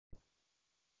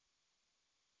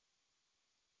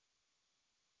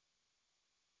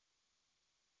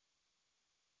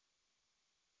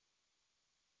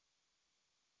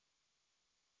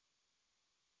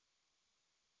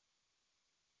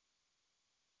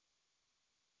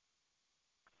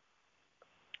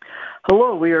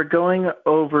Hello, we are going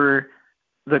over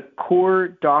the core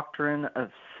doctrine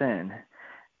of sin.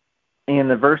 And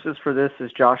the verses for this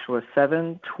is Joshua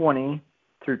 7:20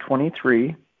 through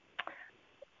 23.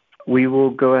 We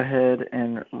will go ahead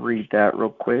and read that real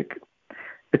quick.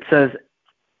 It says,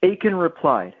 Achan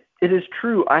replied, "It is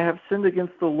true, I have sinned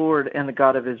against the Lord and the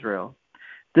God of Israel.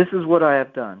 This is what I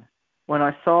have done. When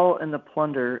I saw in the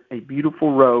plunder a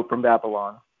beautiful robe from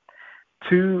Babylon,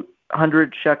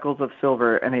 200 shekels of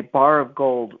silver and a bar of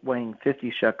gold weighing 50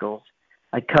 shekels,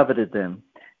 I coveted them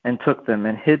and took them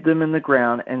and hid them in the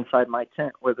ground inside my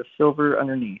tent with the silver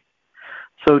underneath.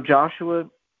 So Joshua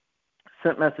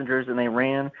sent messengers, and they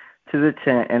ran to the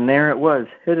tent, and there it was,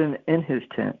 hidden in his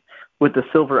tent with the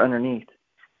silver underneath.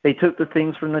 They took the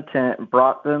things from the tent and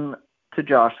brought them to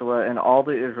Joshua and all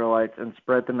the Israelites and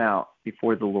spread them out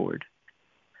before the Lord."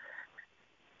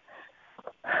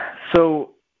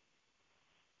 So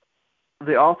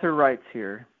the author writes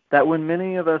here that when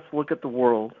many of us look at the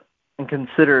world and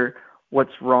consider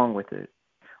what's wrong with it,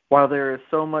 while there is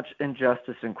so much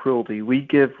injustice and cruelty, we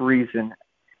give reason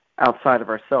outside of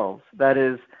ourselves. That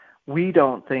is, we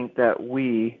don't think that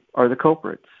we are the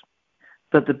culprits.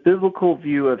 But the biblical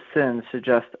view of sin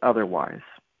suggests otherwise.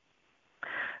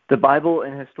 The Bible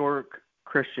and historic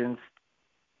Christians'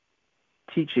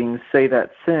 teachings say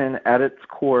that sin at its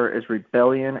core is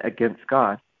rebellion against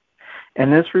God.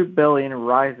 And this rebellion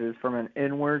arises from an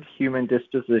inward human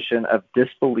disposition of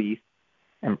disbelief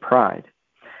and pride.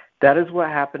 That is what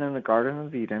happened in the Garden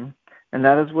of Eden, and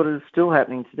that is what is still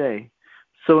happening today.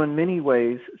 So in many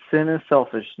ways, sin is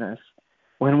selfishness.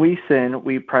 When we sin,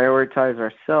 we prioritize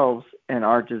ourselves and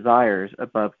our desires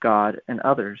above God and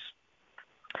others.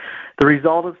 The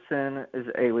result of sin is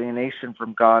alienation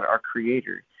from God, our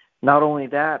Creator. Not only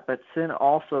that, but sin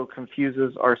also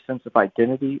confuses our sense of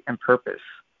identity and purpose.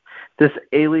 This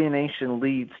alienation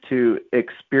leads to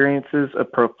experiences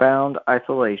of profound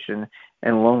isolation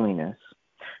and loneliness.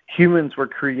 Humans were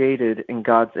created in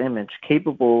God's image,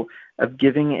 capable of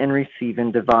giving and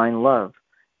receiving divine love.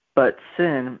 But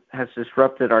sin has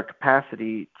disrupted our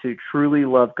capacity to truly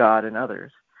love God and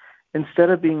others. Instead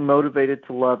of being motivated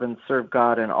to love and serve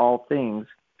God in all things,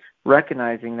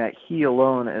 recognizing that He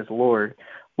alone is Lord,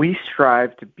 we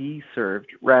strive to be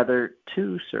served rather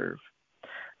to serve.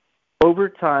 Over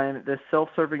time, this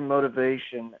self-serving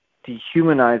motivation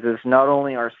dehumanizes not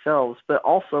only ourselves, but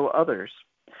also others.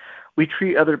 We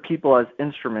treat other people as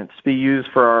instruments to be used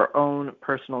for our own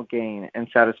personal gain and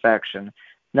satisfaction,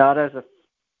 not as a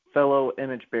fellow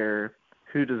image bearer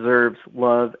who deserves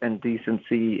love and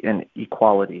decency and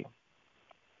equality.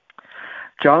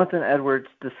 Jonathan Edwards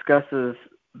discusses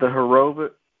the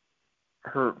horrific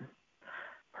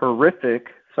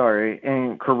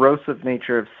and corrosive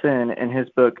nature of sin in his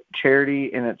book,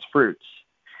 Charity and Its Fruits.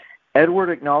 Edward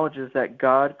acknowledges that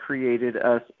God created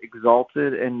us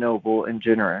exalted and noble and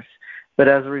generous, but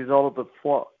as a result of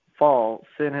the fall,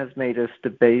 sin has made us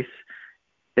debased,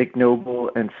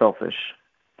 ignoble, and selfish.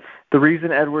 The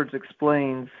reason Edwards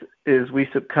explains is we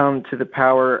succumb to the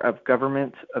power of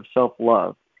government of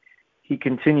self-love. He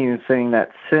continues saying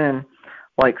that sin,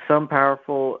 like some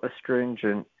powerful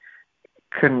astringent,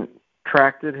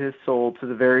 contracted his soul to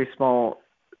the very small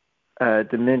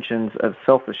dimensions of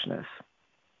selfishness.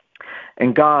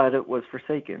 And God was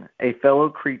forsaken, fellow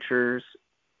creatures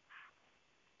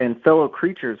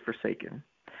forsaken.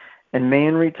 And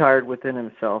man retired within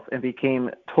himself and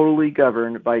became totally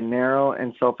governed by narrow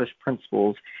and selfish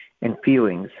principles and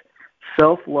feelings.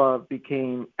 Self-love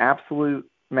became absolute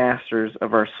masters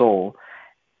of our soul,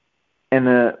 and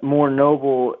the more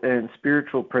noble and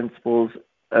spiritual principles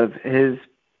of his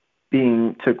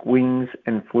being took wings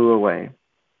and flew away.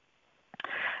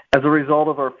 As a result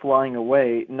of our flying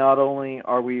away, not only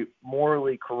are we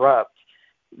morally corrupt,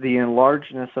 the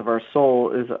enlargedness of our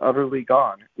soul is utterly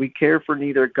gone. We care for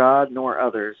neither God nor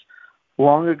others.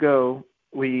 Long ago,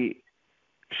 we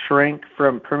shrank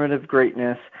from primitive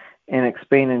greatness and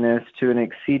expandedness to an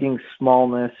exceeding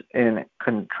smallness and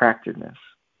contractedness.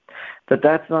 But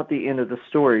that's not the end of the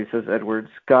story, says Edwards.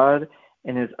 God,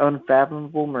 in his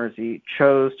unfathomable mercy,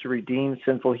 chose to redeem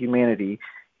sinful humanity.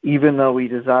 Even though we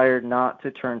desired not to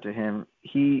turn to him,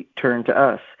 he turned to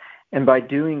us. And by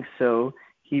doing so,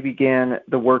 he began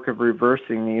the work of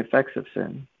reversing the effects of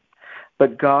sin.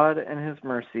 But God, in his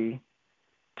mercy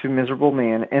to miserable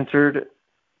man, entered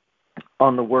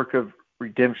on the work of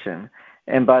redemption,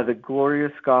 and by the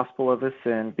glorious gospel of his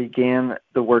sin, began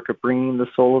the work of bringing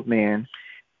the soul of man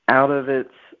out of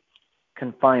its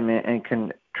confinement and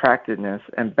contractedness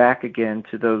and back again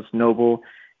to those noble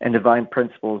and divine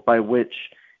principles by which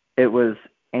it was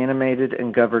animated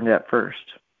and governed at first.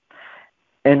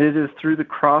 And it is through the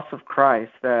cross of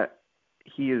Christ that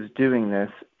he is doing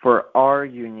this, for our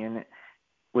union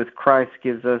with Christ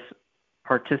gives us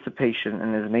participation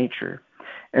in his nature.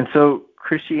 And so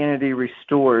Christianity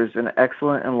restores an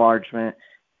excellent enlargement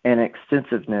and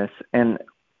extensiveness and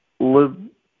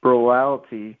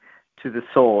liberality to the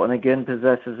soul, and again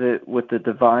possesses it with the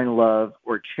divine love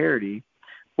or charity,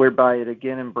 whereby it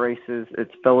again embraces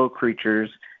its fellow creatures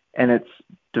and it's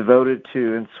devoted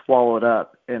to and swallowed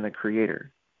up in the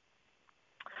Creator.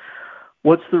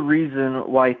 What's the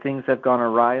reason why things have gone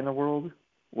awry in the world?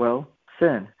 Well,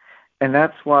 sin. And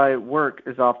that's why work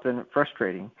is often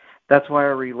frustrating. That's why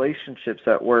our relationships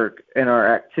at work and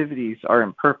our activities are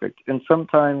imperfect and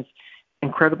sometimes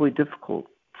incredibly difficult.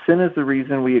 Sin is the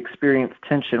reason we experience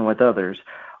tension with others,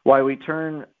 why we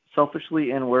turn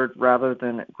selfishly inward rather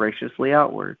than graciously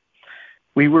outward.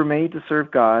 We were made to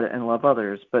serve God and love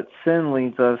others, but sin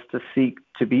leads us to seek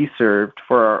to be served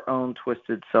for our own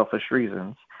twisted, selfish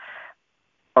reasons.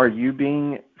 Are you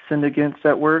being sinned against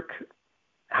at work?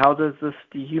 How does this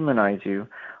dehumanize you?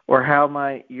 Or how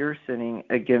might your sinning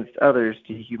against others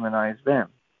dehumanize them?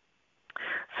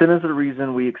 Sin is the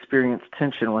reason we experience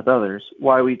tension with others,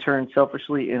 why we turn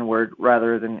selfishly inward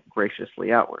rather than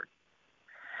graciously outward.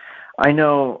 I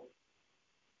know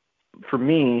for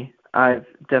me, I've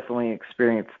definitely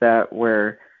experienced that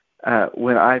where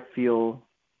when I feel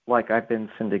like I've been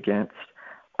sinned against,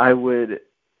 I would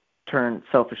turn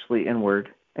selfishly inward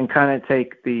and kind of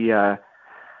take the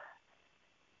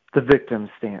victim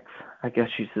stance, I guess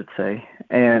you should say,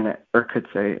 and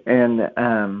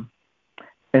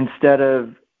instead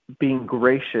of being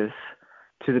gracious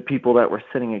to the people that were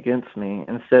sinning against me,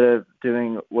 instead of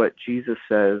doing what Jesus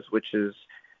says, which is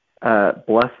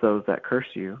bless those that curse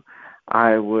you,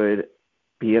 I would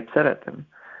be upset at them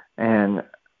and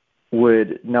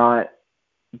would not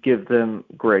give them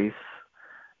grace.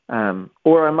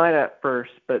 Or I might at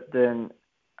first, but then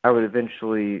I would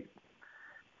eventually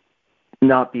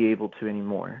not be able to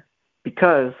anymore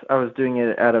because I was doing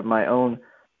it out of my own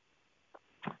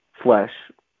flesh,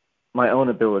 my own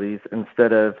abilities,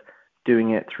 instead of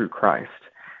doing it through Christ.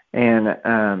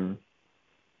 And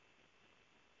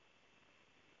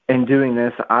in doing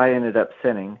this, I ended up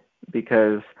sinning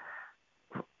because,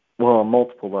 well, on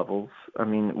multiple levels. I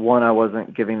mean, one, I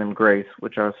wasn't giving them grace,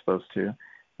 which I was supposed to.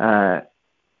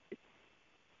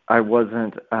 I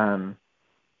wasn't,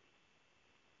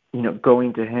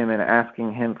 going to him and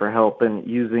asking him for help and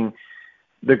using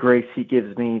the grace he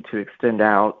gives me to extend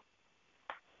out,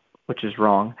 which is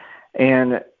wrong.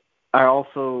 And I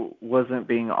also wasn't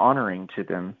being honoring to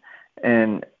them.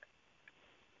 And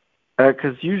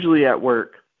because usually at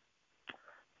work,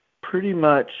 pretty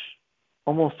much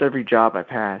almost every job I've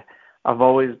had, I've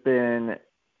always been,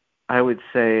 I would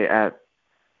say, at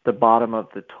the bottom of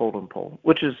the totem pole,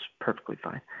 which is perfectly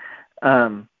fine.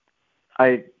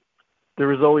 There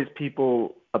was always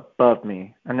people above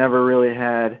me. I never really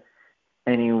had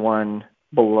anyone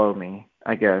below me,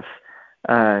 I guess.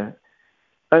 And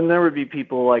there would be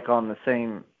people like on the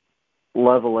same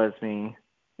level as me,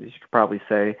 as you could probably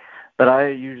say, but I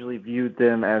usually viewed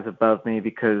them as above me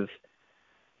because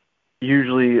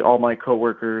usually all my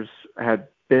coworkers had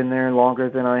been there longer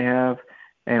than I have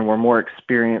and were more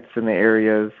experienced in the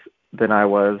areas than I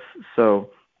was. So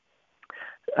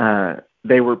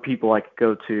they were people I could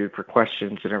go to for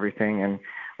questions and everything, and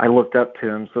I looked up to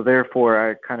them. So therefore,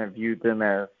 I kind of viewed them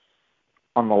as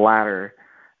on the ladder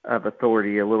of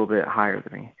authority a little bit higher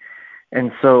than me.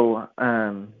 And so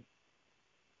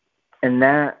in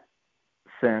that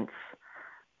sense,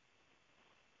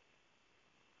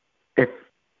 if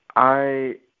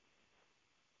I,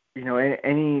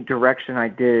 any direction I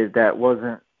did that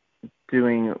wasn't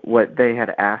doing what they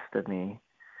had asked of me,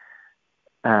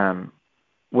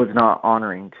 was not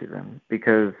honoring to them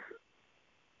because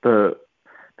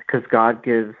God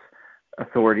gives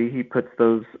authority. He puts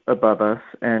those above us,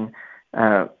 and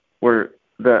where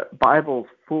the Bible's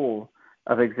full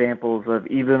of examples of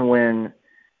even when,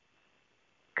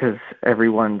 because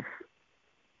everyone's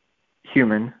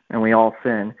human and we all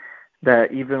sin,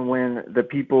 that even when the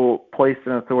people placed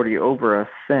an authority over us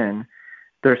sin,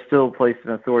 they're still placed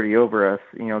an authority over us.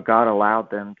 God allowed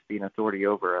them to be an authority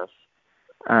over us.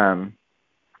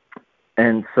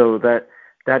 And so that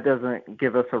doesn't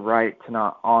give us a right to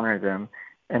not honor them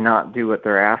and not do what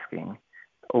they're asking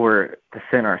or to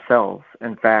sin ourselves.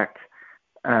 In fact,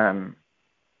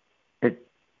 it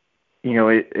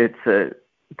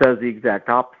does the exact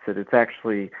opposite. It's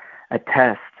actually a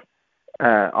test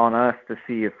on us to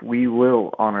see if we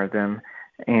will honor them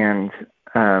and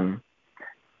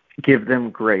give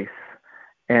them grace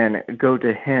and go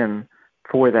to him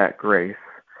for that grace.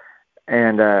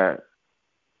 And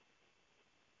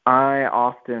I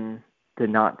often did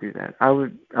not do that. I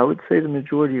would say the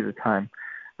majority of the time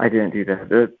I didn't do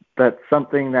that. That's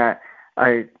something that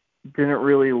I didn't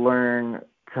really learn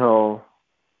till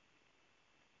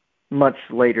much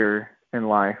later in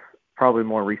life, probably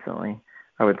more recently,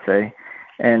 I would say.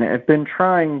 And I've been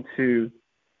trying to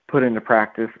put into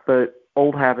practice, but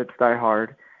old habits die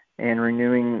hard, and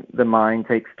renewing the mind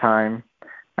takes time.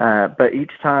 But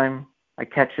each time I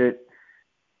catch it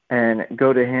and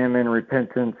go to Him in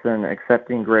repentance and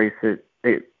accepting grace, it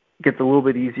gets a little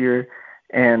bit easier,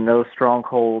 and those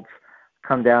strongholds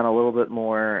come down a little bit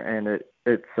more, and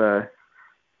it's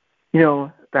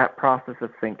that process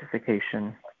of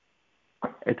sanctification.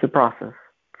 It's a process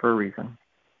for a reason.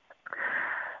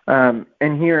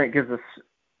 And here it gives us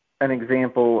an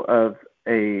example of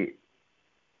a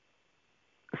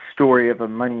story of a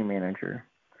money manager.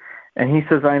 And he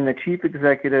says, I'm the chief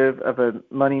executive of a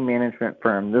money management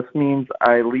firm. This means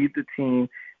I lead the team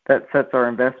that sets our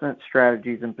investment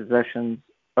strategies and possessions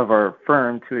of our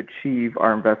firm to achieve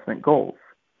our investment goals.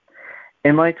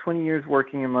 In my 20 years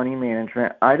working in money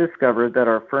management, I discovered that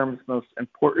our firm's most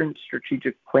important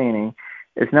strategic planning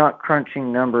is not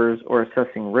crunching numbers or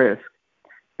assessing risk.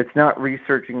 It's not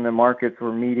researching the markets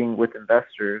or meeting with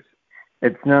investors.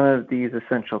 It's none of these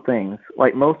essential things.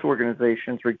 Like most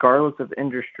organizations, regardless of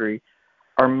industry,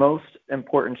 our most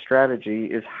important strategy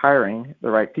is hiring the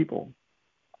right people.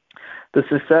 The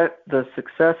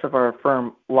success of our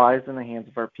firm lies in the hands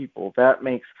of our people. That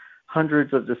makes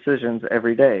hundreds of decisions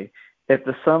every day. If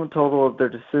the sum total of their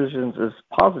decisions is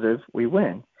positive, we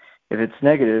win. If it's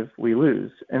negative, we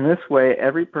lose. In this way,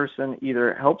 every person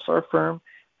either helps our firm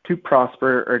to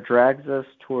prosper or drags us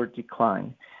toward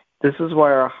decline. This is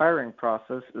why our hiring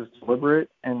process is deliberate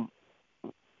and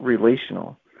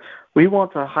relational. We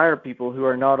want to hire people who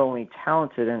are not only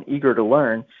talented and eager to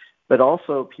learn, but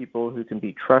also people who can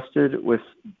be trusted with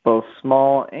both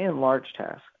small and large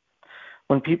tasks.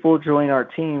 When people join our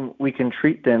team, we can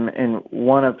treat them in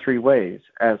one of three ways: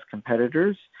 as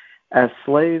competitors, as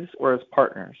slaves, or as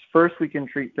partners. First, we can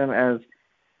treat them as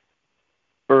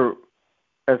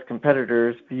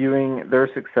competitors, viewing their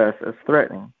success as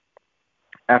threatening.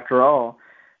 After all,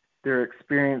 their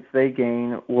experience they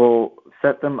gain will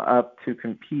set them up to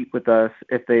compete with us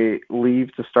if they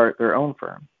leave to start their own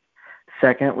firm.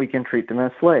 Second, we can treat them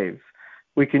as slaves.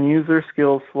 We can use their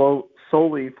skills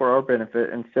solely for our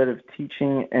benefit instead of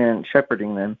teaching and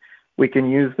shepherding them. We can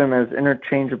use them as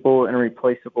interchangeable and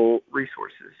replaceable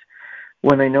resources.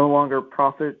 When they no longer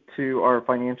profit to our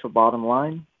financial bottom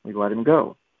line, we let them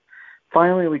go.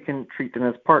 Finally, we can treat them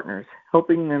as partners,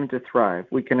 helping them to thrive.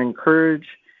 We can encourage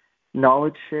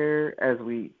knowledge share as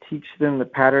we teach them the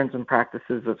patterns and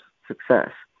practices of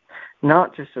success,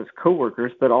 not just as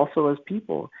coworkers, but also as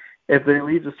people. If they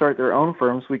leave to start their own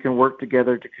firms, we can work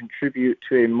together to contribute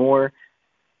to a more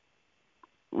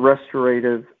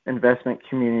restorative investment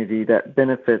community that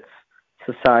benefits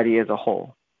society as a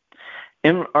whole.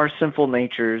 In our sinful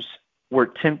natures, we're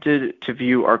tempted to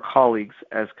view our colleagues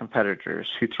as competitors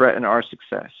who threaten our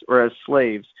success, or as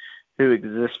slaves who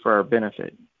exist for our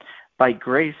benefit. By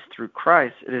grace through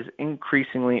Christ, it is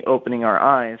increasingly opening our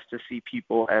eyes to see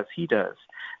people as He does.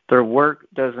 Their work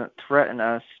doesn't threaten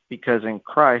us because in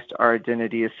Christ our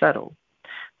identity is settled.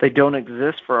 They don't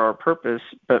exist for our purpose,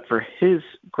 but for His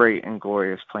great and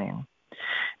glorious plan.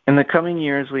 In the coming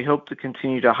years, we hope to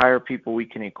continue to hire people we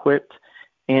can equip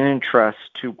and entrust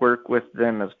to work with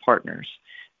them as partners.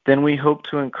 Then we hope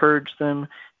to encourage them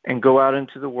and go out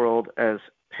into the world as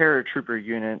paratrooper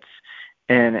units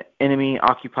in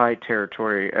enemy-occupied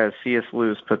territory, as C.S.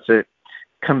 Lewis puts it,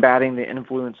 combating the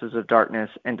influences of darkness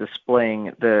and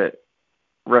displaying the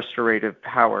restorative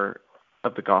power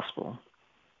of the gospel.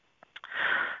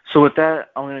 So with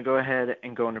that, I'm going to go ahead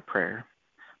and go into prayer.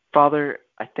 Father,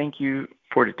 I thank you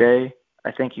for today.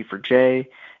 I thank you for Jay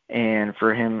and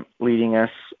for him leading us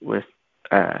with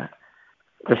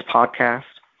this podcast.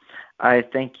 I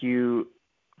thank you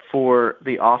for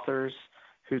the authors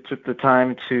who took the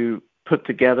time to put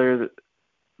together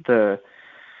the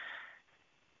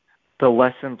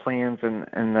lesson plans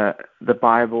and the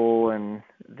Bible and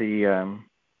the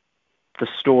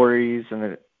stories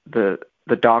and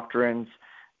the doctrines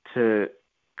to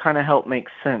kind of help make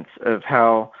sense of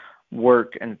how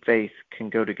work and faith can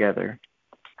go together.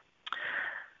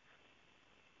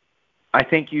 I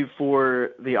thank you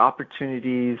for the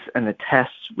opportunities and the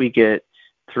tests we get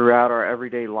throughout our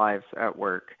everyday lives at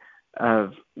work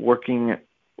of working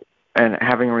and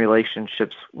having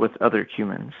relationships with other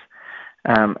humans.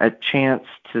 A chance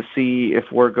to see if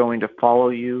we're going to follow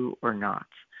you or not.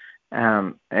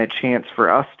 A chance for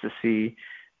us to see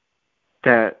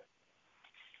that,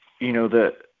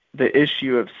 the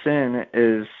issue of sin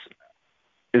is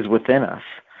is within us,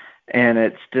 and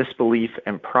it's disbelief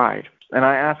and pride. And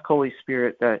I ask, Holy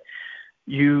Spirit, that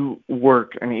you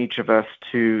work in each of us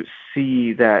to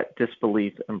see that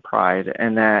disbelief and pride,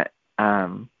 and that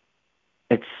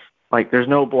it's like there's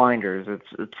no blinders.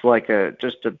 It's like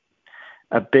just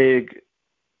a big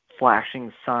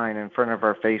flashing sign in front of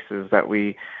our faces that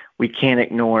we can't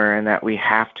ignore and that we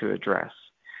have to address.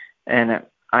 And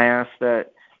I ask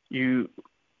that you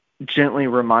gently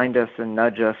remind us and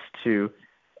nudge us to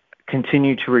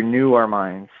continue to renew our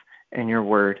minds in your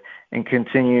word and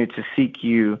continue to seek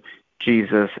you,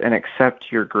 Jesus, and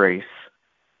accept your grace,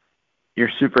 your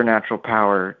supernatural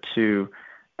power to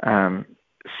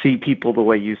see people the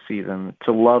way you see them,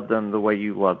 to love them the way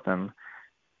you love them,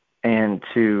 and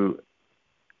to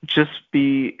just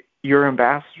be your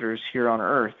ambassadors here on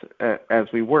earth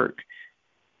as we work.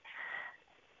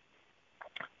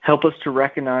 Help us to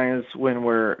recognize when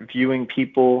we're viewing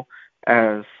people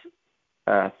as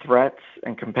threats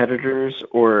and competitors,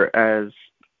 or as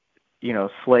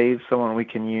slaves, someone we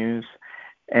can use,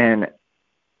 and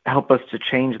help us to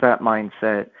change that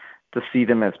mindset to see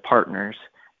them as partners,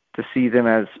 to see them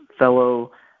as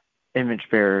fellow image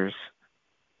bearers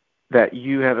that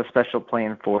you have a special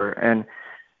plan for, and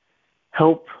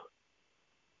help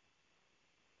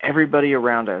everybody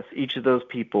around us, each of those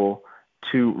people,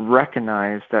 to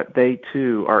recognize that they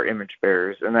too are image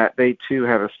bearers and that they too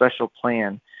have a special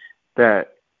plan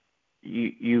that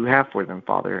you have for them,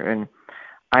 Father. And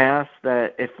I ask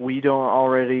that if we don't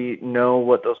already know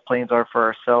what those plans are for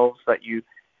ourselves, that you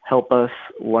help us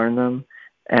learn them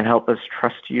and help us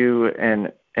trust you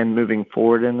and moving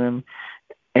forward in them.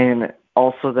 And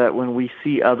also that when we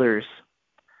see others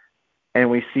and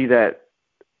we see that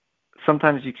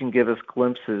sometimes you can give us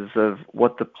glimpses of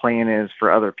what the plan is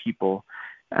for other people,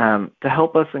 to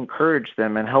help us encourage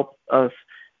them and help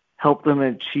them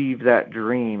achieve that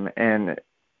dream and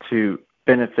to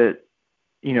benefit,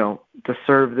 to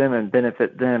serve them and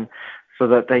benefit them so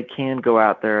that they can go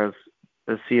out there,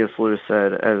 as C.S. Lewis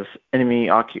said, as enemy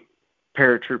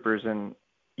paratroopers and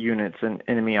units in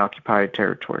enemy-occupied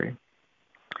territory.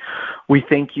 We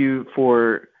thank you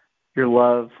for your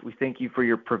love. We thank you for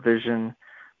your provision.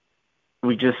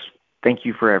 We just thank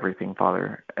you for everything,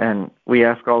 Father. And we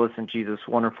ask all this in Jesus'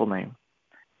 wonderful name.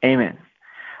 Amen.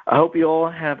 I hope you all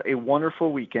have a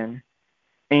wonderful weekend.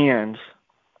 And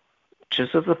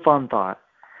just as a fun thought,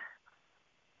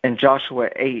 in Joshua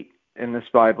 8 in this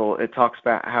Bible, it talks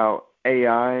about how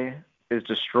AI is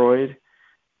destroyed.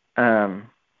 And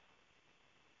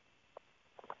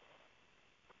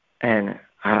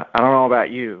I don't know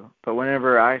about you, but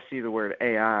whenever I see the word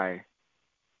AI,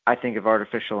 I think of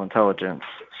artificial intelligence.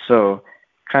 So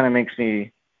kind of makes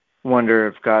me wonder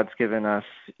if God's given us,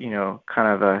 kind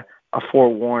of a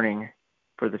forewarning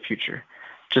for the future.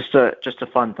 Just a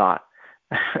fun thought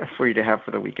for you to have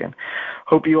for the weekend.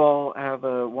 Hope you all have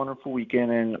a wonderful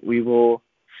weekend, and we will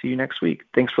see you next week.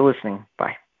 Thanks for listening.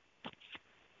 Bye.